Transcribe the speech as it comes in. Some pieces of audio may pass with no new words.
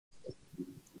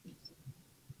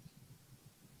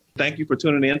Thank you for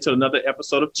tuning in to another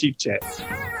episode of Chief Chat.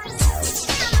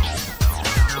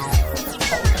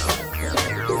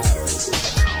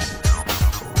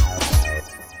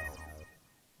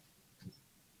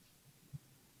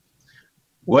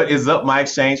 What is up, my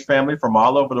exchange family from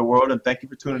all over the world, and thank you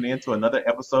for tuning in to another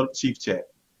episode of Chief Chat.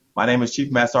 My name is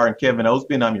Chief Master Sergeant Kevin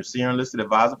Osby, and I'm your Senior Enlisted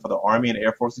Advisor for the Army and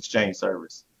Air Force Exchange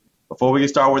Service. Before we get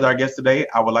started with our guest today,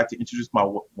 I would like to introduce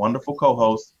my wonderful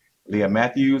co-hosts, Leah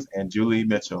Matthews and Julie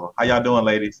Mitchell. How y'all doing,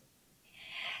 ladies?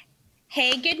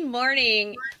 Hey, good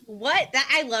morning.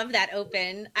 I love that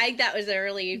open. That was a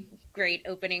really great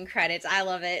opening credits. I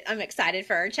love it. I'm excited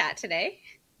for our chat today.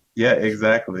 Yeah,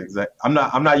 exactly. I'm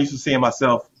not used to seeing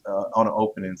myself on an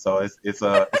opening, so it's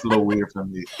a little weird for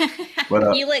me.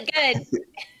 But you look good.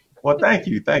 Well, thank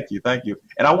you.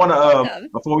 And I want to,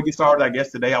 before we get started, I guess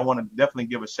today, I want to definitely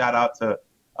give a shout out to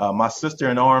my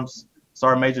sister in arms,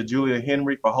 Sergeant Major Julia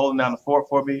Henry, for holding down the fort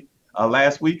for me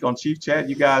last week on Chief Chat.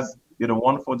 You guys did a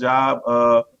wonderful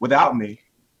job without me.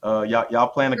 Y'all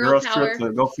planned a girls trip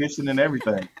to go fishing and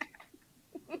everything.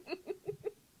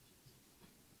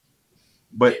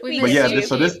 But we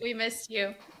missed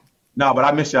you. No, but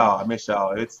I miss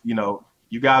y'all. It's,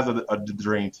 you guys are the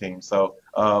dream team. So,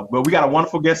 but we got a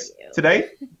wonderful guest today.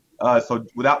 So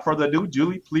without further ado,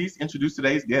 Julie, please introduce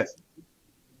today's guest.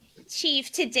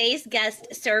 Chief, today's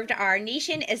guest served our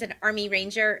nation as an Army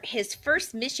Ranger. His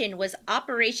first mission was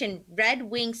Operation Red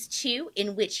Wings 2,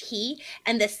 in which he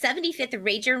and the 75th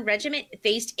Ranger Regiment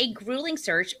faced a grueling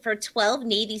search for 12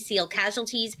 Navy SEAL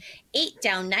casualties, 8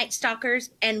 downed Night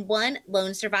Stalkers, and 1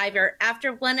 lone survivor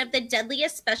after one of the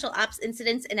deadliest special ops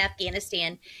incidents in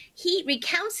Afghanistan. He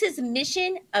recounts his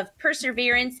mission of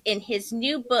perseverance in his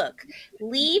new book,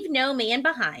 Leave No Man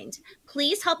Behind.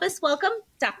 Please help us welcome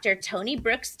Dr. Tony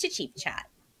Brooks to Chief Chat.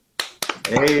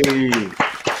 Hey.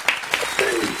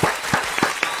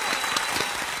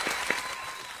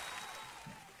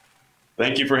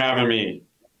 Thank you for having me.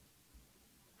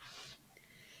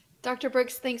 Dr.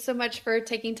 Brooks, thanks so much for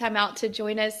taking time out to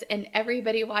join us, and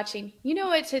everybody watching, you know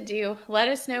what to do. Let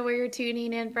us know where you're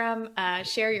tuning in from.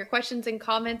 Share your questions and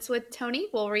comments with Tony.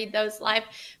 We'll read those live.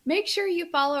 Make sure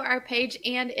you follow our page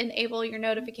and enable your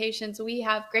notifications. We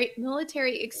have great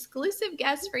military exclusive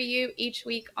guests for you each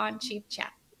week on Chief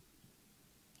Chat.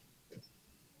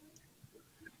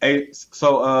 Hey,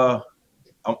 so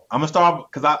I'm gonna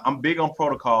start because I'm big on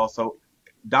protocol. So,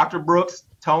 Dr. Brooks,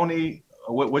 Tony,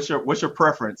 what's your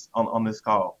preference on this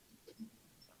call?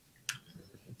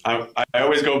 I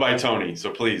always go by Tony, so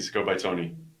please go by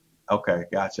Tony. Okay,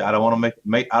 gotcha. I don't want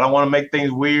to make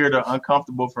things weird or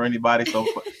uncomfortable for anybody. So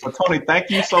Tony, thank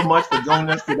you so much for joining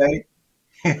us today.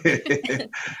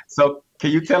 So,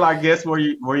 can you tell our guests where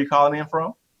you calling in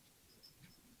from?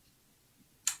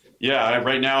 Yeah,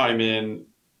 right now I'm in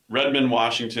Redmond,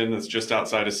 Washington. That's just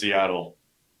outside of Seattle.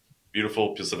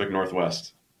 Beautiful Pacific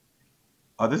Northwest.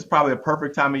 This is probably a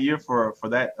perfect time of year for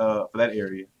that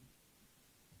area.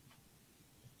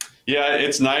 Yeah,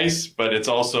 it's nice, but it's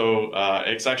also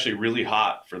it's actually really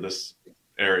hot for this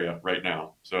area right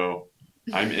now. So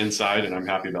I'm inside, and I'm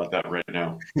happy about that right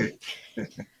now.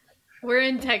 We're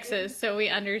in Texas, so we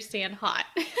understand hot.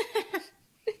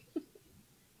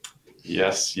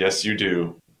 Yes, you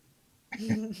do.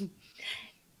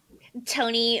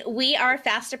 Tony, we are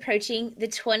fast approaching the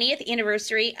 20th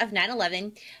anniversary of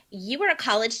 9/11. You were a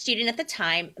college student at the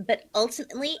time, but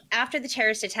ultimately, after the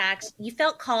terrorist attacks, you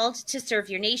felt called to serve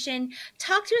your nation.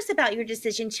 Talk to us about your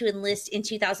decision to enlist in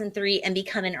 2003 and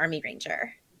become an Army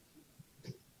Ranger.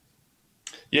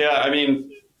 Yeah,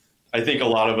 I think a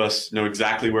lot of us know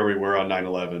exactly where we were on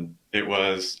 9/11. It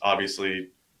was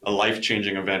obviously a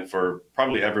life-changing event for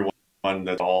probably everyone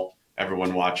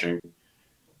everyone watching.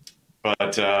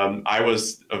 But I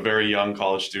was a very young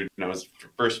college student. I was the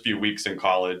first few weeks in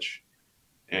college,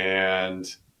 and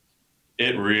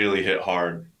it really hit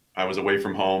hard. I was away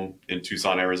from home in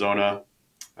Tucson, Arizona.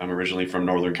 I'm originally from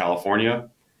Northern California.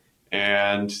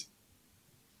 And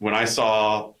when I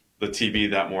saw the TV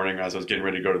that morning as I was getting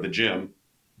ready to go to the gym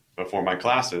before my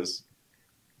classes,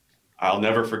 I'll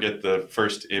never forget the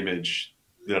first image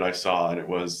that I saw. And it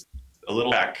was a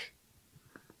little speck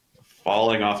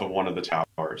falling off of one of the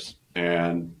towers.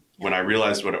 And when I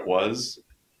realized what it was,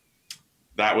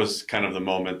 that was kind of the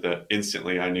moment that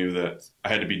instantly I knew that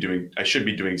I should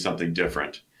be doing something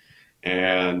different.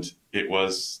 And it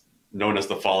was known as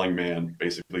the falling man,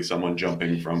 basically someone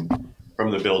jumping from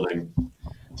the building.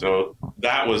 So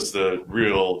that was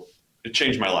it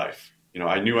changed my life.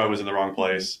 I knew I was in the wrong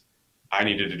place. I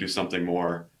needed to do something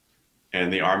more,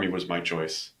 and the Army was my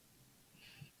choice.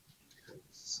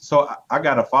 So I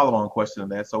got a follow-on question on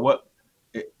that. So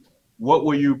what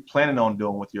were you planning on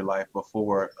doing with your life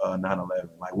before 9/11?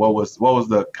 Like, what was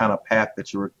the kind of path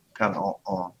that you were kind of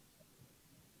on?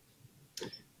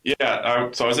 Yeah,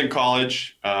 so I was in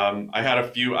college. I had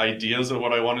a few ideas of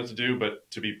what I wanted to do, but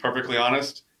to be perfectly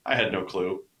honest, I had no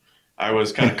clue. I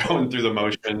was kind of going through the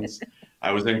motions.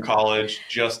 I was in college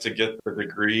just to get the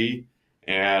degree,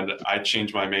 and I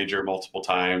changed my major multiple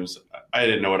times. I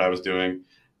didn't know what I was doing.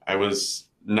 I was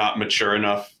not mature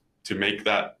enough to make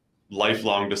that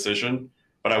lifelong decision,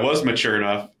 but I was mature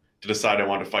enough to decide I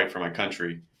wanted to fight for my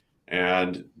country.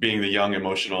 And being the young,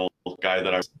 emotional guy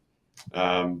that I was,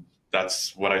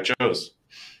 that's what I chose.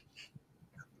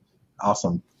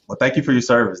 Awesome. Well, thank you for your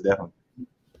service, definitely.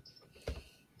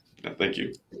 Yeah, thank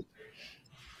you.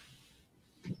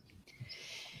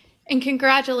 And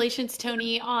congratulations,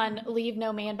 Tony, on Leave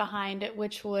No Man Behind,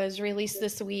 which was released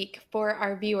this week for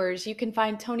our viewers. You can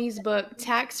find Tony's book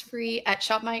tax-free at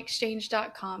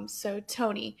shopmyexchange.com. So,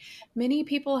 Tony, many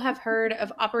people have heard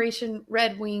of Operation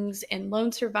Red Wings and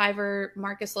lone survivor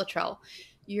Marcus Luttrell.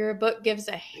 Your book gives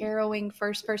a harrowing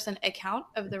first-person account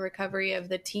of the recovery of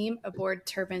the team aboard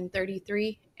Turbine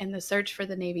 33 and the search for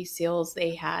the Navy SEALs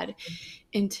they had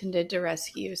intended to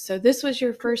rescue. So this was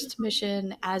your first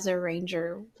mission as a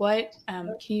Ranger. What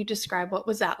can you describe? What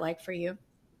was that like for you?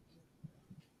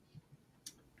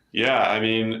 Yeah, I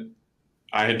mean,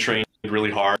 I had trained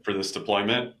really hard for this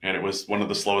deployment, and it was one of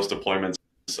the slowest deployments,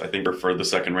 I think, for the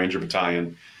 2nd Ranger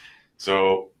Battalion.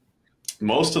 So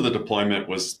most of the deployment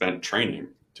was spent training,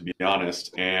 to be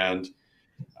honest. And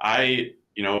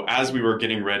as we were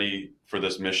getting ready for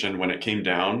this mission, when it came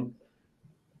down,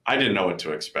 I didn't know what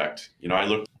to expect. I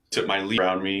looked at my lead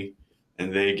around me,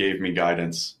 and they gave me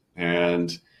guidance.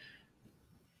 And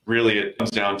really, it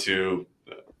comes down to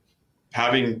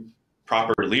having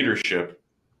proper leadership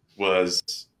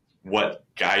was what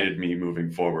guided me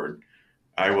moving forward.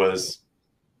 I was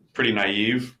pretty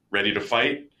naive, ready to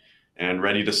fight, and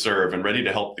ready to serve, and ready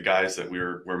to help the guys that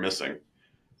we're missing.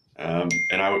 And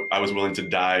I was willing to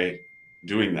die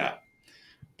doing that.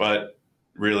 But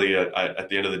really, at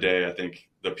the end of the day, I think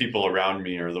the people around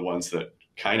me are the ones that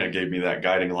kind of gave me that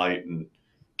guiding light and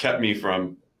kept me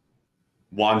from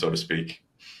one, so to speak.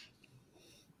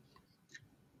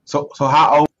 So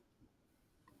how old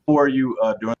were you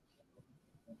during?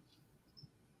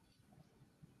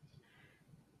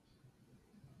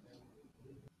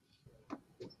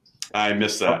 I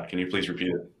missed that. Can you please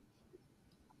repeat it?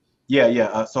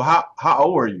 Yeah. So how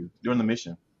old were you during the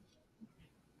mission?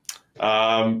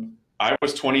 I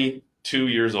was 22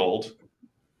 years old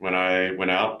when I went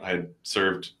out. I had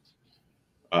served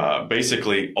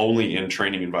basically only in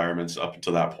training environments up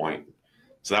until that point.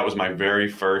 So that was my very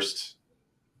first,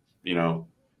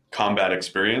 combat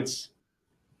experience.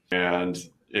 And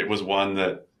it was one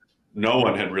that no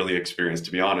one had really experienced,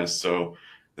 to be honest. So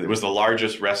it was the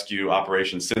largest rescue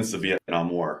operation since the Vietnam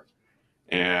War.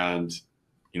 And,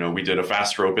 we did a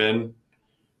fast rope in,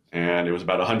 and it was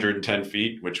about 110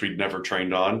 feet, which we'd never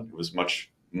trained on. It was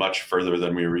much, much further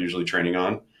than we were usually training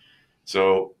on.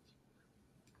 So,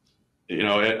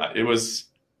 it was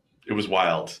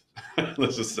wild.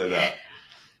 Let's just say that.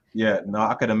 Yeah, no,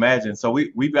 I could imagine. So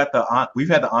we've had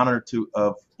the honor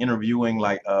of interviewing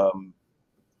like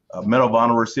Medal of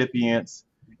Honor recipients,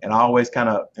 and I always kind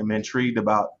of am intrigued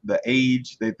about the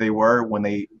age that they were when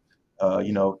they,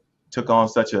 took on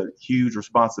such a huge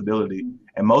responsibility.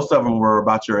 And most of them were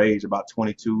about your age, about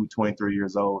 22, 23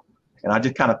 years old. And I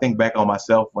just kind of think back on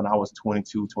myself when I was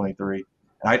 22, 23.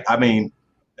 And I mean,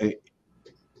 like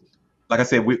I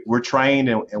said, we're trained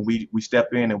and we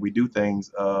step in and we do things,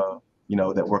 that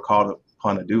we're called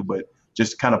upon to do. But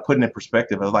just kind of putting in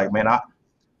perspective, I was like, man, I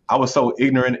was so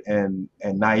ignorant and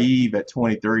naive at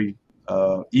 23.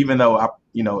 Even though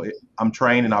I'm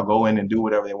trained and I'll go in and do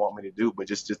whatever they want me to do, but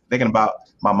just thinking about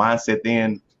my mindset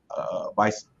then,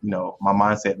 my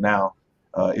mindset now,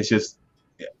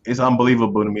 it's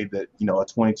unbelievable to me that a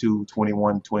 22,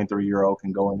 21, 23-year-old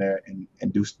can go in there and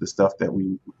do the stuff that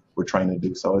we're trained to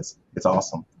do. So it's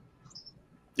awesome.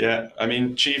 Yeah, I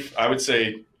mean, Chief, I would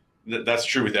say that's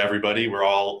true with everybody. We're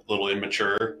all a little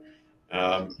immature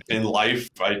in life.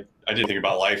 I didn't think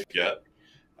about life yet.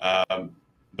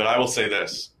 But I will say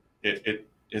this,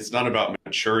 it's not about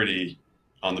maturity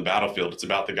on the battlefield. It's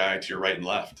about the guy to your right and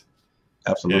left.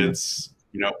 Absolutely. It's,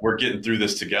 we're getting through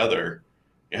this together.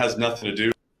 It has nothing to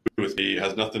do with me. It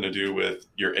has nothing to do with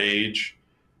your age.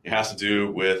 It has to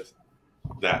do with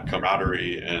that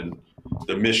camaraderie, and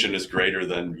the mission is greater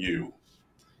than you.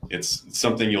 It's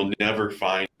something you'll never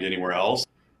find anywhere else.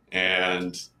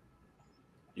 And,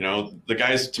 the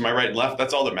guys to my right and left,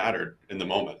 that's all that mattered in the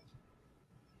moment.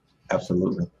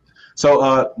 Absolutely.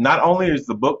 So not only is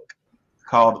the book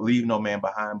called Leave No Man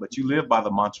Behind, but you live by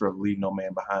the mantra of Leave No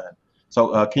Man Behind.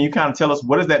 So can you kind of tell us,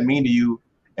 what does that mean to you,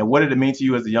 and what did it mean to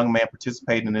you as a young man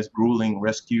participating in this grueling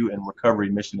rescue and recovery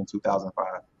mission in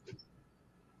 2005?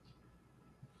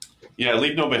 Yeah,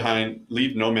 Leave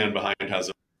No Man Behind has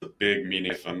a big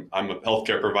meaning. I'm a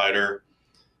healthcare provider,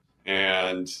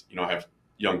 and I have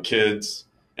young kids,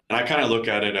 and I kind of look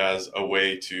at it as a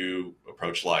way to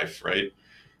approach life, right?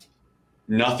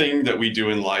 Nothing that we do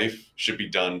in life should be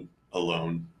done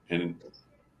alone. And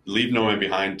Leave No Man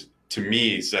Behind, to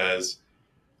me, says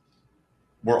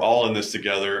we're all in this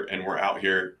together, and we're out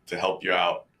here to help you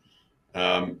out.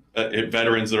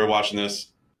 Veterans that are watching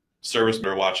this, servicemen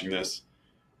that are watching this,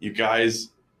 you guys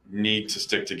need to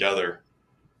stick together.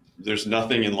 There's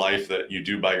nothing in life that you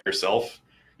do by yourself.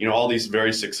 All these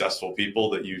very successful people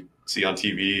that you see on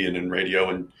TV and in radio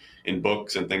and in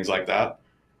books and things like that,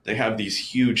 they have these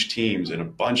huge teams and a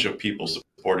bunch of people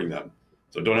supporting them.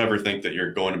 So don't ever think that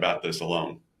you're going about this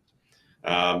alone.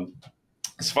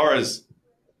 As far as,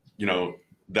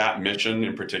 that mission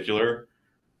in particular,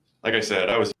 like I said,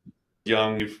 I was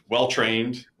young,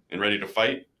 well-trained and ready to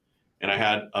fight. And I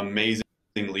had amazing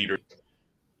leaders.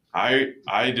 I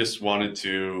just wanted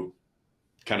to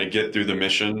kind of get through the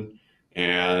mission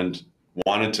and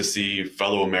wanted to see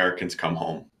fellow Americans come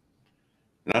home.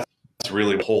 And that's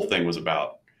really what the whole thing was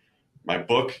about. My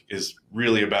book is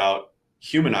really about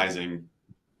humanizing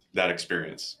that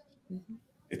experience. Mm-hmm.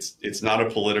 It's not a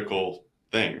political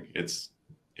thing. It's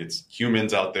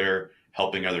humans out there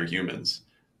helping other humans.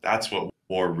 That's what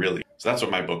war really. So that's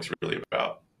what my book's really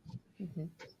about. Mm-hmm.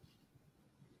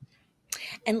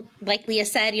 And like Leah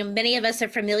said, many of us are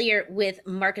familiar with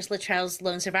Marcus Luttrell's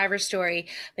lone survivor story,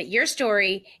 but your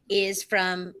story is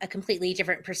from a completely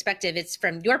different perspective. It's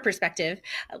from your perspective.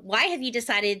 Why have you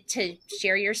decided to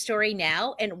share your story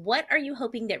now, and what are you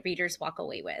hoping that readers walk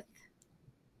away with?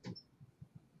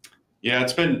 Yeah,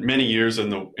 it's been many years in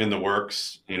the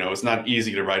works. It's not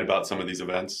easy to write about some of these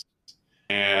events,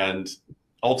 and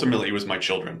ultimately it was my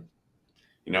children.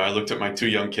 I looked at my two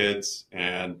young kids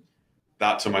and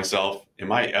thought to myself,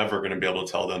 am I ever going to be able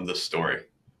to tell them this story?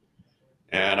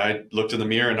 And I looked in the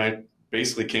mirror and I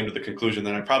basically came to the conclusion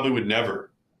that I probably would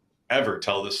never, ever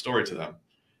tell this story to them.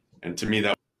 And to me,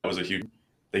 that was a huge,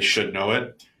 they should know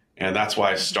it. And that's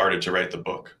why I started to write the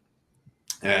book.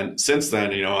 And since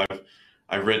then,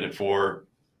 I've written it for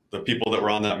the people that were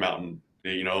on that mountain,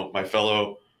 my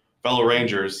fellow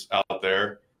Rangers out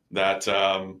there that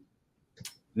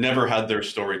never had their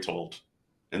story told.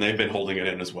 And they've been holding it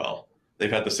in as well.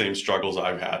 They've had the same struggles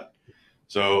I've had.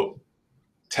 So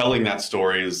telling that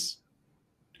story is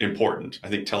important. I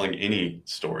think telling any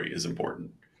story is important.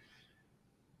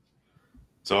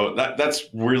 So that's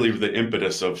really the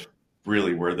impetus of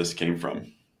really where this came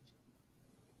from.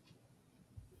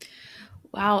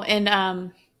 Wow.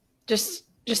 And just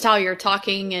how you're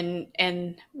talking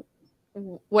and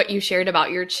what you shared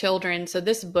about your children. So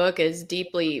this book is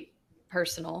deeply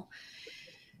personal.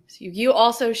 So you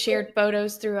also shared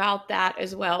photos throughout that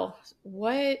as well.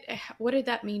 What did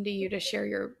that mean to you to share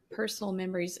your personal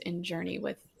memories and journey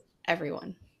with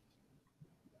everyone?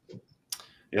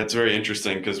 Yeah, it's very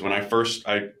interesting because when I've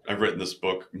written this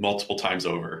book multiple times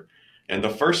over, and the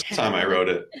first time I wrote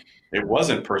it, it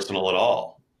wasn't personal at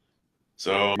all.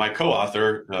 So my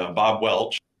co-author, Bob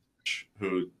Welch,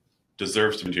 who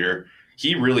deserves to be here,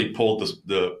 he really pulled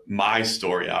my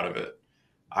story out of it.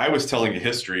 I was telling a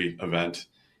history event,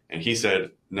 and he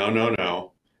said,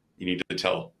 no, you need to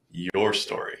tell your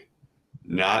story,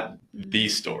 not the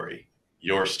story,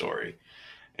 your story.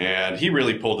 And he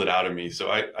really pulled it out of me.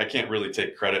 So I can't really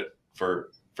take credit for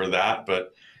that,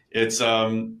 but it's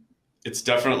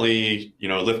definitely,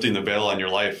 lifting the veil on your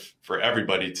life for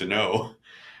everybody to know.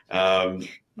 I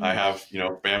have,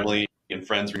 family and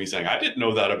friends me saying, I didn't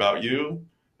know that about you.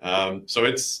 So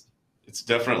it's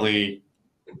definitely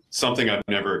something I've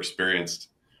never experienced,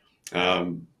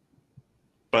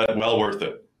 but well worth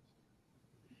it.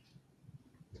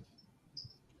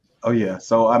 Oh yeah.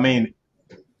 So, I mean,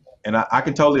 and I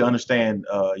can totally understand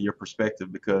your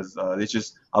perspective because it's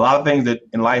just a lot of things that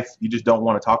in life you just don't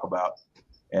want to talk about.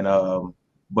 And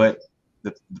but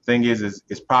the thing is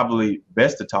it's probably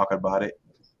best to talk about it,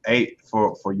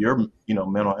 for your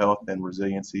mental health and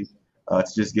resiliency, to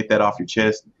just get that off your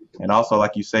chest, and also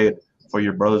like you said, for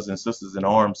your brothers and sisters in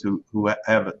arms who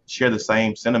share the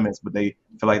same sentiments, but they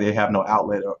feel like they have no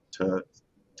outlet to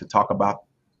talk about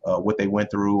what they went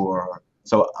through. Or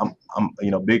so I'm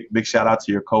big shout out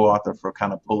to your co-author for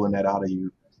kind of pulling that out of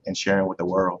you and sharing with the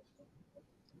world.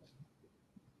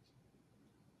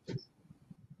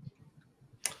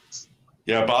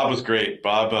 Yeah, Bob was great.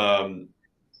 Bob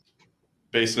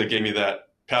basically gave me that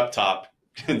pep talk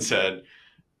and said,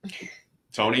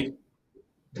 Tony,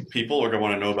 people are going to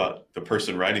want to know about the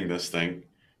person writing this thing.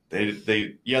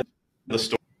 Yeah, the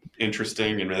story is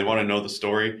interesting and they want to know the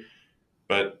story,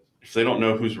 but if they don't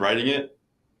know who's writing it,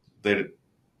 they're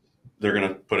going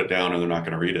to put it down and they're not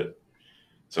going to read it.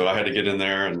 So I had to get in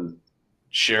there and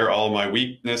share all my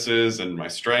weaknesses and my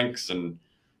strengths and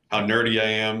how nerdy I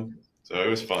am. So it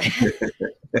was fun.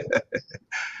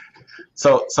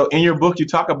 So in your book, you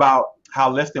talk about how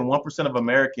less than 1% of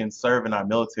Americans serve in our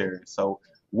military. So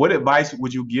what advice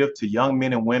would you give to young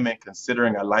men and women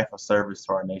considering a life of service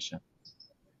to our nation?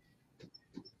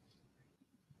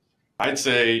 I'd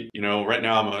say, right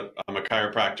now I'm a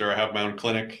chiropractor. I have my own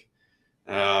clinic.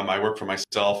 I work for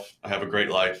myself. I have a great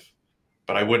life,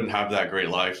 but I wouldn't have that great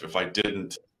life if I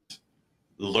didn't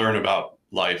learn about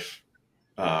life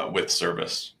with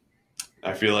service.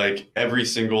 I feel like every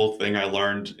single thing I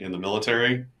learned in the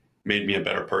military made me a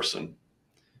better person.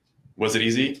 Was it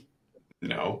easy?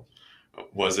 No.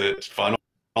 Was it fun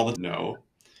all the time? No.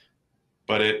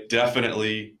 But it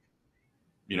definitely,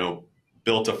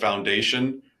 built a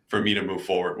foundation for me to move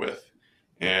forward with.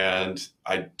 And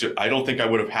I don't think I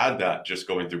would have had that just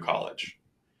going through college.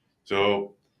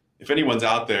 So if anyone's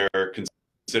out there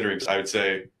considering, I would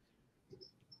say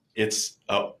it's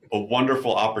a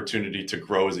wonderful opportunity to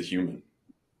grow as a human.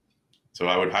 So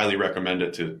I would highly recommend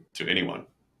it to anyone.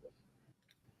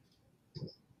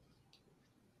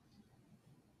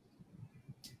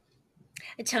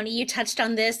 Tony, you touched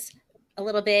on this a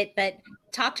little bit, but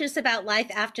talk to us about life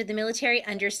after the military.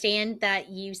 Understand that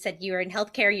you said you were in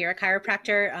healthcare, you're a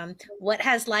chiropractor. What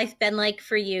has life been like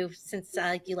for you since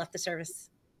you left the service?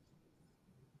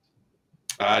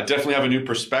 I definitely have a new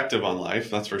perspective on life,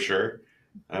 that's for sure.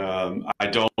 I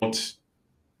don't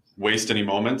waste any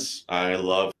moments. I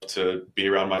love to be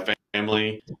around my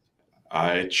family.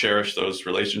 I cherish those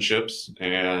relationships,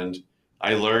 and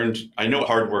I know what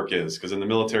hard work is, because in the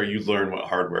military, you learn what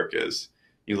hard work is.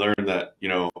 You learn that,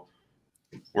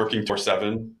 working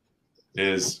 24/7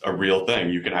 is a real thing.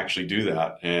 You can actually do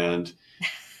that. And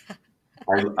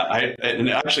and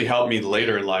it actually helped me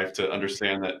later in life to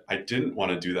understand that I didn't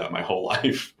want to do that my whole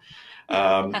life.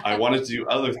 I wanted to do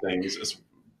other things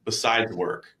besides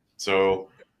work. So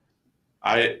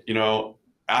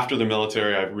after the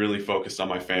military, I've really focused on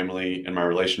my family and my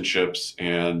relationships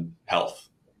and health.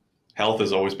 Health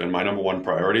has always been my number one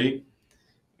priority.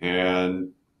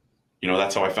 And,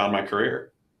 that's how I found my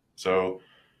career. So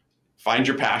find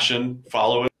your passion,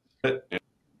 follow it. And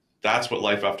that's what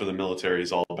life after the military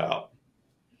is all about.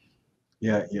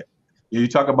 Yeah. You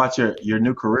talk about your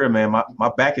new career, man.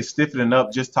 My back is stiffening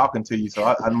up just talking to you. So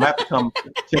I'm going to have to come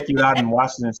check you out in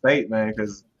Washington State, man,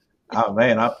 because, I've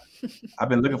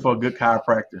been looking for a good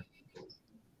chiropractor.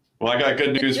 Well, I got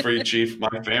good news for you, Chief.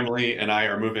 My family and I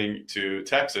are moving to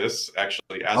Texas,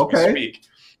 actually, as we speak.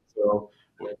 So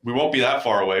we won't be that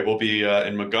far away. We'll be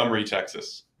in Montgomery,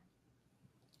 Texas.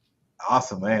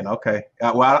 Awesome, man. Okay.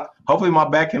 Well, hopefully my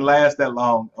back can last that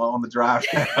long on the drive.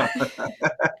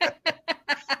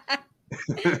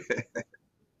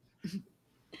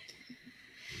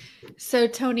 So,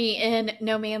 Tony, in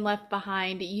No Man Left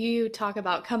Behind, you talk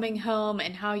about coming home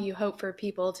and how you hope for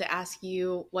people to ask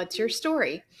you, what's your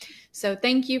story? So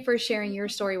thank you for sharing your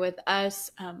story with us.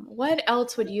 What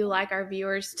else would you like our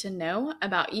viewers to know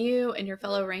about you and your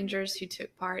fellow Rangers who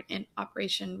took part in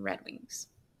Operation Red Wings?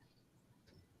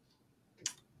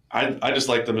 I just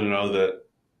like them to know that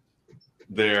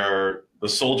the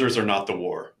soldiers are not the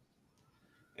war.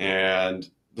 And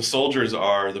the soldiers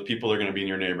are the people that are going to be in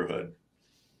your neighborhood.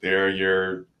 They're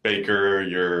your baker,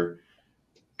 your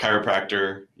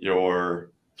chiropractor,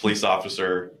 your police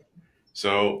officer.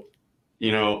 So,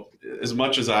 as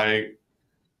much as I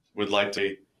would like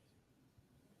to,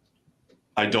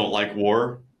 I don't like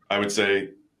war, I would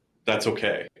say that's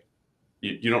okay.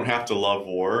 You don't have to love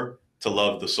war to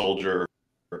love the soldier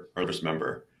or service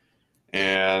member.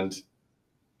 And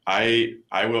I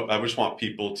just want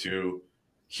people to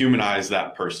humanize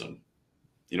that person.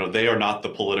 They are not the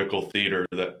political theater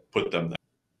that put them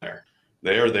there.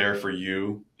 They are there for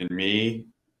you and me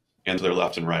and to their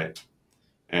left and right.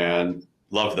 And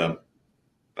love them.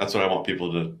 That's what I want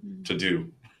people to do.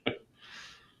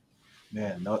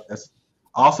 Man, no, that's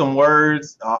awesome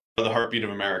words. The heartbeat of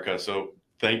America. So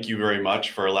thank you very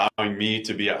much for allowing me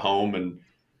to be at home and,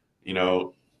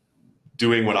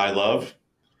 doing what I love.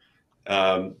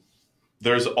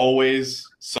 There's always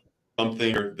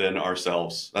something other than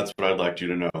ourselves. That's what I'd like you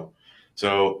to know.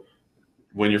 So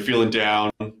when you're feeling down,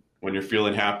 when you're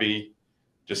feeling happy,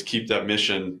 just keep that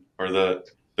mission or the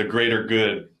greater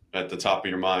good at the top of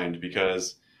your mind,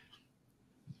 because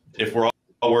if we're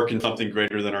all working something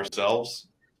greater than ourselves,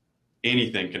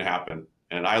 anything can happen.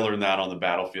 And I learned that on the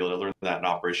battlefield. I learned that in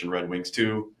Operation Red Wings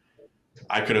too.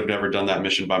 I could have never done that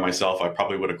mission by myself. I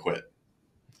probably would have quit.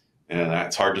 And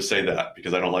it's hard to say that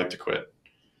because I don't like to quit.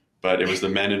 But it was the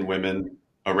men and women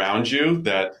around you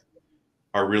that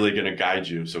are really going to guide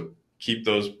you. So keep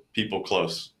those people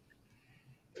close.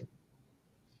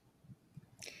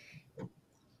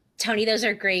 Tony, those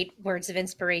are great words of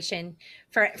inspiration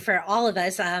for all of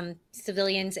us,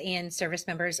 civilians and service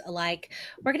members alike.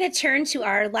 We're going to turn to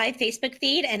our live Facebook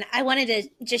feed, and I wanted to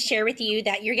just share with you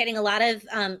that you're getting a lot of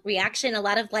reaction, a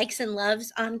lot of likes and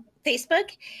loves on Facebook,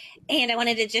 and I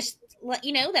wanted to just let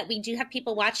you know that we do have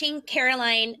people watching.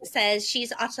 Caroline says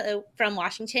she's also from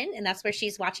Washington, and that's where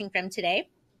she's watching from today.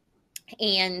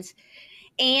 And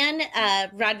Anne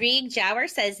Rodrigue Jower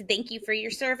says, thank you for your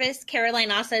service.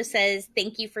 Caroline also says,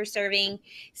 thank you for serving.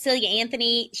 Celia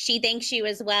Anthony, she thanks you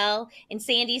as well. And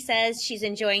Sandy says she's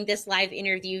enjoying this live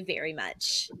interview very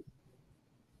much.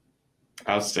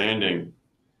 Outstanding.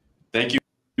 Thank you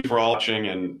for all watching,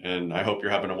 and I hope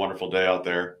you're having a wonderful day out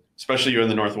there, especially you in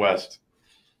the Northwest.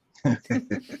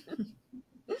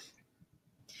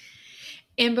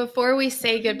 And before we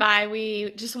say goodbye,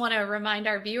 we just want to remind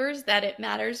our viewers that It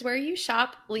Matters Where You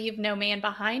Shop. Leave No Man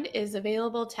Behind is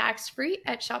available tax-free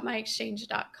at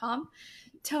shopmyexchange.com.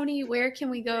 Tony, where can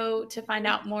we go to find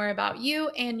out more about you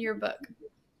and your book?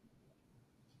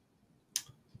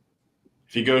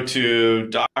 If you go to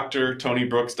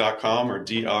drtonybrooks.com or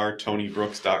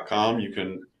drtonybrooks.com, you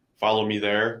can follow me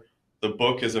there. The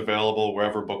book is available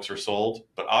wherever books are sold,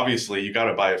 but obviously you got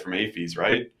to buy it from AAFES,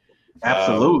 right?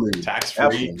 Absolutely.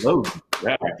 Tax-free. Absolutely.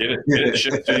 Yeah, get it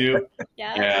shipped to you.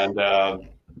 Yeah. And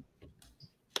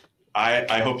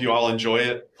I hope you all enjoy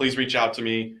it. Please reach out to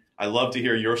me. I love to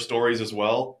hear your stories as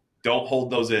well. Don't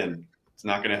hold those in. It's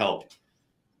not going to help.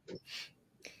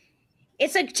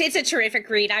 It's a terrific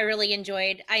read. I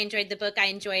enjoyed the book. I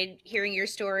enjoyed hearing your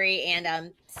story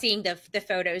and seeing the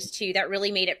photos too. That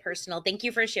really made it personal. Thank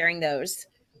you for sharing those.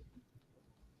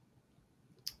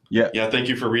 Yeah. Thank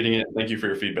you for reading it. Thank you for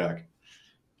your feedback.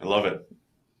 I love it.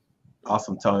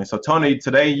 Awesome, Tony. So, Tony,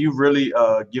 today you've really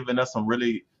given us some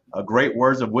really great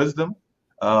words of wisdom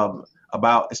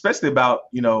especially about,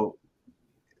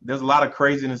 there's a lot of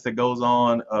craziness that goes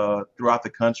on throughout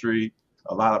the country,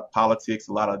 a lot of politics,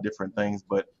 a lot of different things,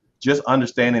 but just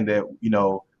understanding that,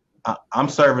 I'm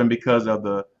serving because of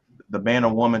the man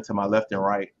or woman to my left and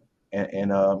right,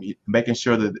 and making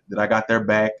sure that I got their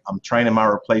back. I'm training my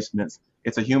replacements.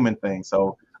 It's a human thing.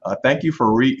 So thank you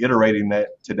for reiterating that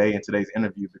today in today's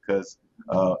interview, because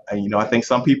I think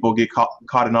some people get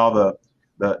caught in all the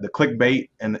clickbait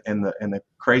and the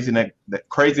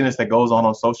craziness that goes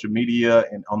on social media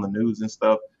and on the news and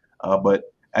stuff. But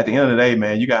at the end of the day,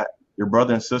 man, you got your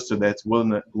brother and sister that's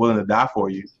willing to die for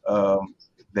you,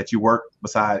 that you work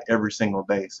beside every single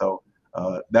day. So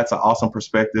that's an awesome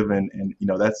perspective, and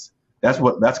that's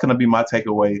going to be my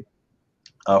takeaway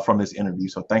from this interview.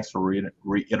 So thanks for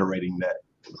reiterating that.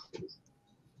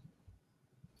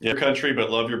 Your country, but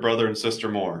love your brother and sister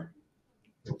more.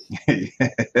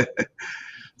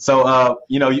 So,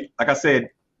 like I said,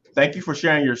 thank you for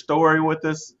sharing your story with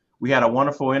us. We had a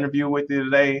wonderful interview with you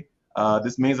today.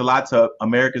 This means a lot to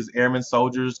America's airmen,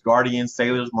 soldiers, guardians,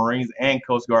 sailors, Marines, and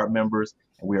Coast Guard members,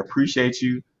 and we appreciate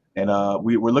you. And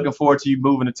we're looking forward to you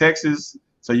moving to Texas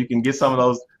so you can get some of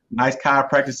those nice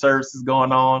chiropractic services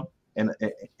going on, and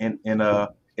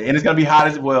it's gonna be hot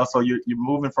as well. So you're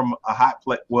moving from a hot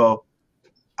place. Well,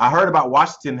 I heard about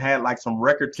Washington had like some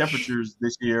record temperatures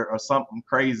this year or something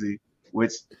crazy,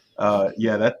 which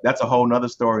that's a whole nother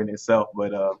story in itself.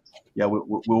 But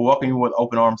we'll welcome you with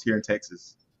open arms here in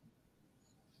Texas.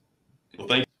 Well,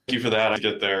 thank you for that. I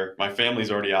get there. My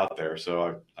family's already out there,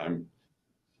 so I'm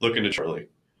looking to Charlie.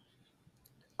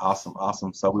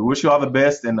 Awesome. So we wish you all the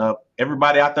best, and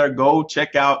everybody out there, go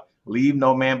check out Leave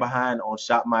No Man Behind on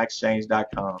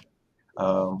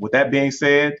shopmyexchange.com. With that being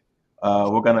said,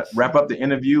 we're gonna wrap up the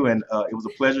interview, and it was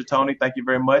a pleasure, Tony. Thank you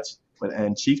very much.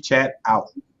 And Chief Chat out.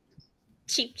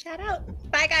 Chief Chat out.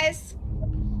 Bye, guys.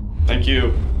 Thank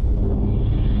you.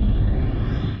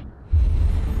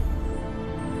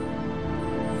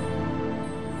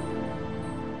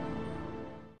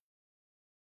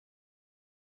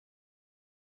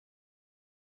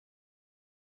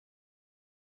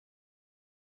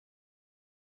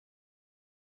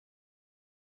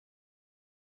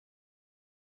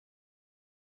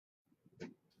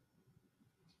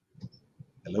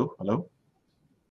 Hello.